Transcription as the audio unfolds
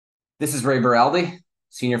This is Ray Baraldi,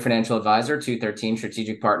 Senior Financial Advisor, 213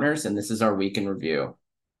 Strategic Partners, and this is our week in review.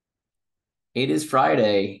 It is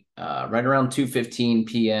Friday, right around 2:15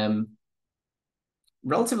 p.m.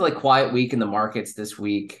 Relatively quiet week in the markets this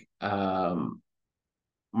week. Market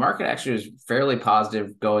actually was fairly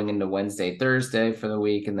positive going into Wednesday, Thursday for the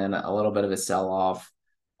week, and then a little bit of a sell-off.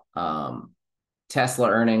 Tesla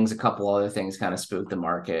earnings, a couple other things kind of spooked the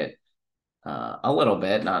market a little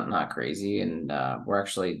bit, not crazy, and we're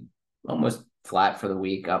actually almost flat for the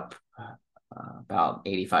week, up about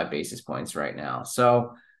 85 basis points right now.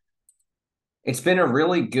 So it's been a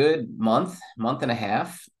really good month and a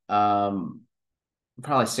half,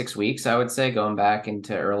 probably 6 weeks, I would say, going back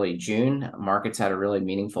into early June. Markets had a really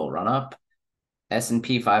meaningful run up.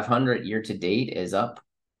 S&P 500 year to date is up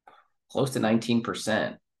close to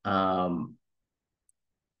 19%.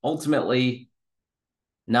 Ultimately,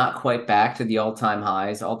 not quite back to the all-time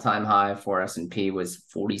highs. All-time high for S&P was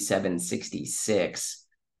 47.66.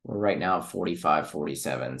 We're right now at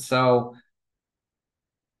 45.47. So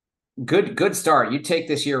good start. You take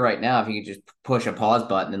this year right now if you could just push a pause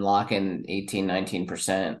button and lock in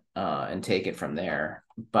 18-19% and take it from there.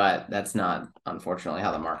 But that's not, unfortunately,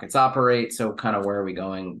 how the markets operate. So kind of where are we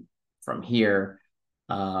going from here?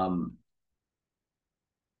 That's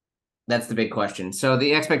the big question. So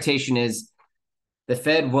the expectation is the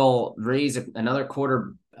Fed will raise another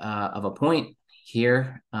quarter of a point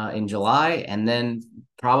here in July, and then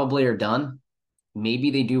probably are done. Maybe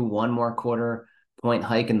they do one more quarter point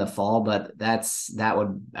hike in the fall, but that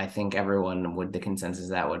would, I think everyone would, the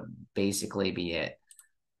consensus that would basically be it.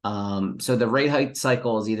 So the rate hike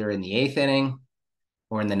cycle is either in the eighth inning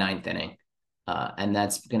or in the ninth inning, and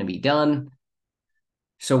that's going to be done.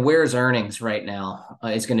 So where's earnings right now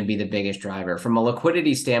is going to be the biggest driver. From a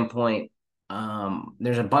liquidity standpoint,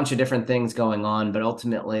 there's a bunch of different things going on, but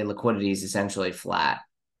ultimately liquidity is essentially flat,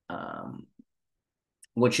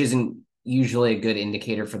 which isn't usually a good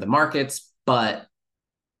indicator for the markets, but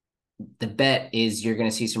the bet is you're going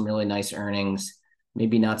to see some really nice earnings,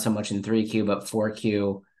 maybe not so much in 3Q, but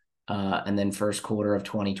 4Q, and then first quarter of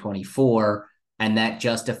 2024. And that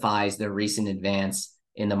justifies the recent advance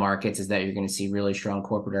in the markets, is that you're going to see really strong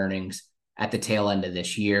corporate earnings at the tail end of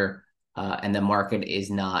this year. And the market is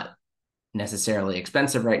not necessarily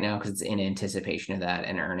expensive right now because it's in anticipation of that,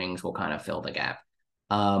 and earnings will kind of fill the gap.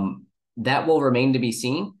 That will remain to be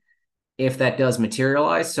seen if that does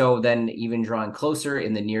materialize. So then even drawing closer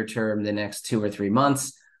in the near term, the next 2 or 3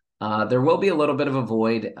 months, there will be a little bit of a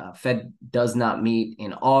void. Fed does not meet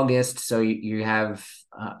in August, so you have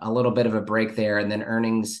a little bit of a break there, and then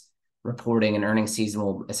earnings reporting and earnings season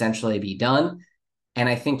will essentially be done. And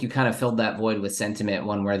I think you kind of filled that void with sentiment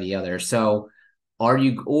one way or the other. So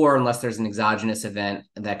or unless there's an exogenous event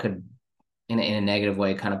that could, in a negative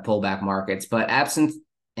way, kind of pull back markets. But absent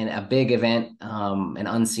a big event, an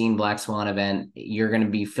unseen black swan event, you're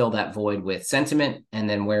going to fill that void with sentiment. And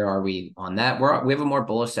then where are we on that? We have a more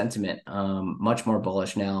bullish sentiment, much more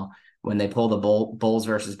bullish now. When they pull the bulls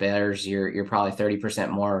versus bears, you're probably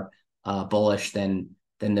 30% more bullish than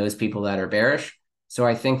those people that are bearish. So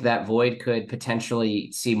I think that void could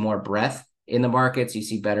potentially see more breadth in the markets. You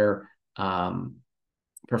see better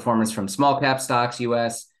performance from small cap stocks,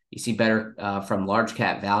 US. You see better from large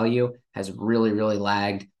cap value, has really, really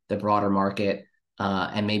lagged the broader market.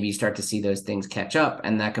 And maybe you start to see those things catch up,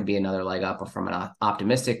 and that could be another leg up from an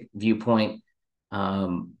optimistic viewpoint.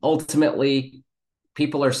 Ultimately,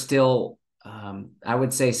 people are still, I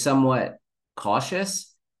would say, somewhat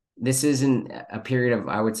cautious. This isn't a period of,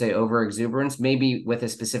 I would say, over exuberance, maybe with a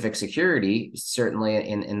specific security. Certainly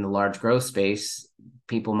in the large growth space,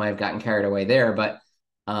 people might have gotten carried away there, but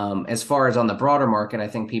as far as on the broader market, I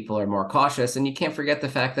think people are more cautious. And you can't forget the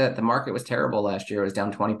fact that the market was terrible last year. It was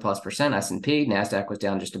down 20+%. S&P, NASDAQ was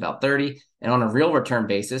down just about 30. And on a real return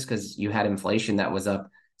basis, because you had inflation that was up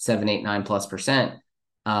 7, 8, 9+%,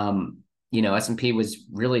 S&P was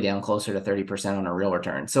really down closer to 30% on a real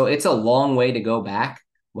return. So it's a long way to go back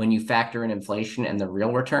when you factor in inflation and the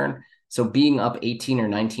real return. So being up 18 or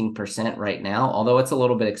 19% right now, although it's a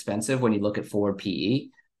little bit expensive when you look at forward PE,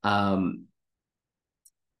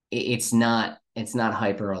 it's not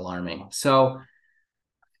hyper alarming. So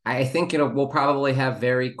I think we'll probably have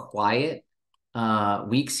very quiet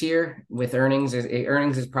weeks here with earnings.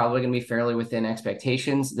 Earnings is probably going to be fairly within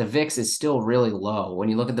expectations. The VIX is still really low. When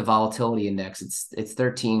you look at the volatility index, it's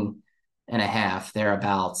 13.5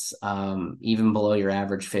 thereabouts, even below your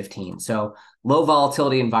average 15. So low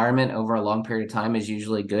volatility environment over a long period of time is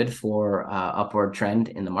usually good for upward trend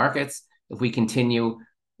in the markets. If we continue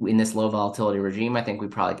in this low volatility regime, I think we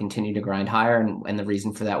probably continue to grind higher, and the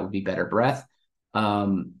reason for that would be better breadth.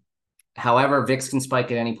 However, VIX can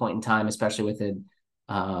spike at any point in time, especially with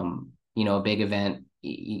a big event.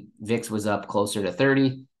 VIX was up closer to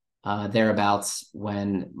 30, thereabouts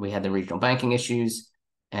when we had the regional banking issues,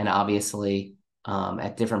 and obviously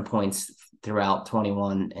at different points throughout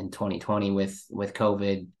 21 and 2020 with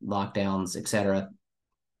COVID lockdowns, et cetera,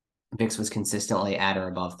 VIX was consistently at or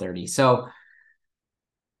above 30. So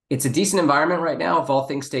it's a decent environment right now if all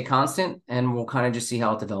things stay constant, and we'll kind of just see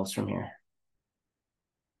how it develops from here.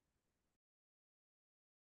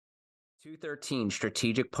 213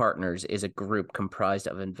 Strategic Partners is a group comprised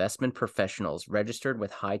of investment professionals registered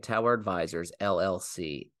with Hightower Advisors,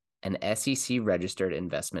 LLC, an SEC-registered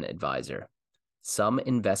investment advisor. Some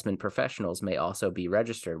investment professionals may also be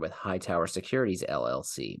registered with Hightower Securities,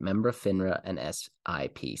 LLC, member FINRA and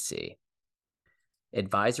SIPC.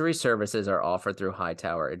 Advisory services are offered through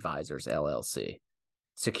Hightower Advisors, LLC.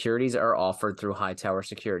 Securities are offered through Hightower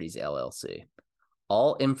Securities, LLC.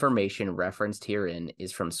 All information referenced herein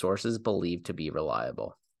is from sources believed to be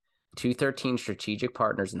reliable. 213 Strategic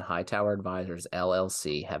Partners and Hightower Advisors,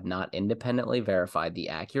 LLC have not independently verified the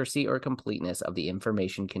accuracy or completeness of the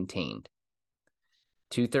information contained.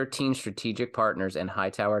 213 Strategic Partners and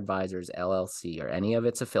Hightower Advisors, LLC, or any of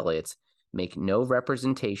its affiliates make no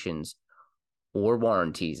representations or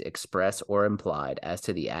warranties express or implied as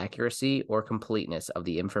to the accuracy or completeness of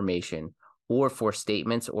the information or for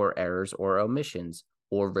statements or errors or omissions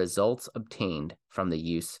or results obtained from the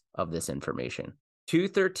use of this information.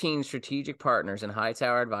 213 Strategic Partners and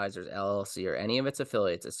Hightower Advisors, LLC, or any of its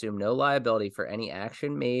affiliates assume no liability for any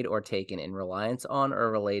action made or taken in reliance on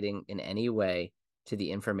or relating in any way to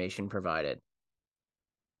the information provided.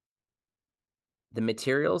 The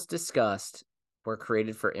materials discussed were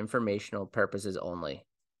created for informational purposes only.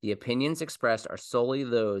 The opinions expressed are solely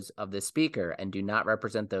those of the speaker and do not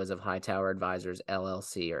represent those of Hightower Advisors,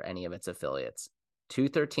 LLC, or any of its affiliates.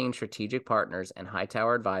 213 Strategic Partners and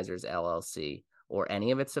Hightower Advisors, LLC, or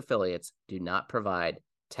any of its affiliates do not provide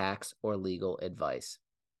tax or legal advice.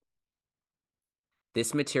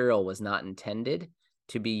 This material was not intended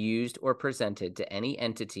to be used or presented to any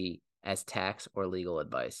entity as tax or legal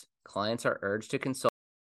advice. Clients are urged to consult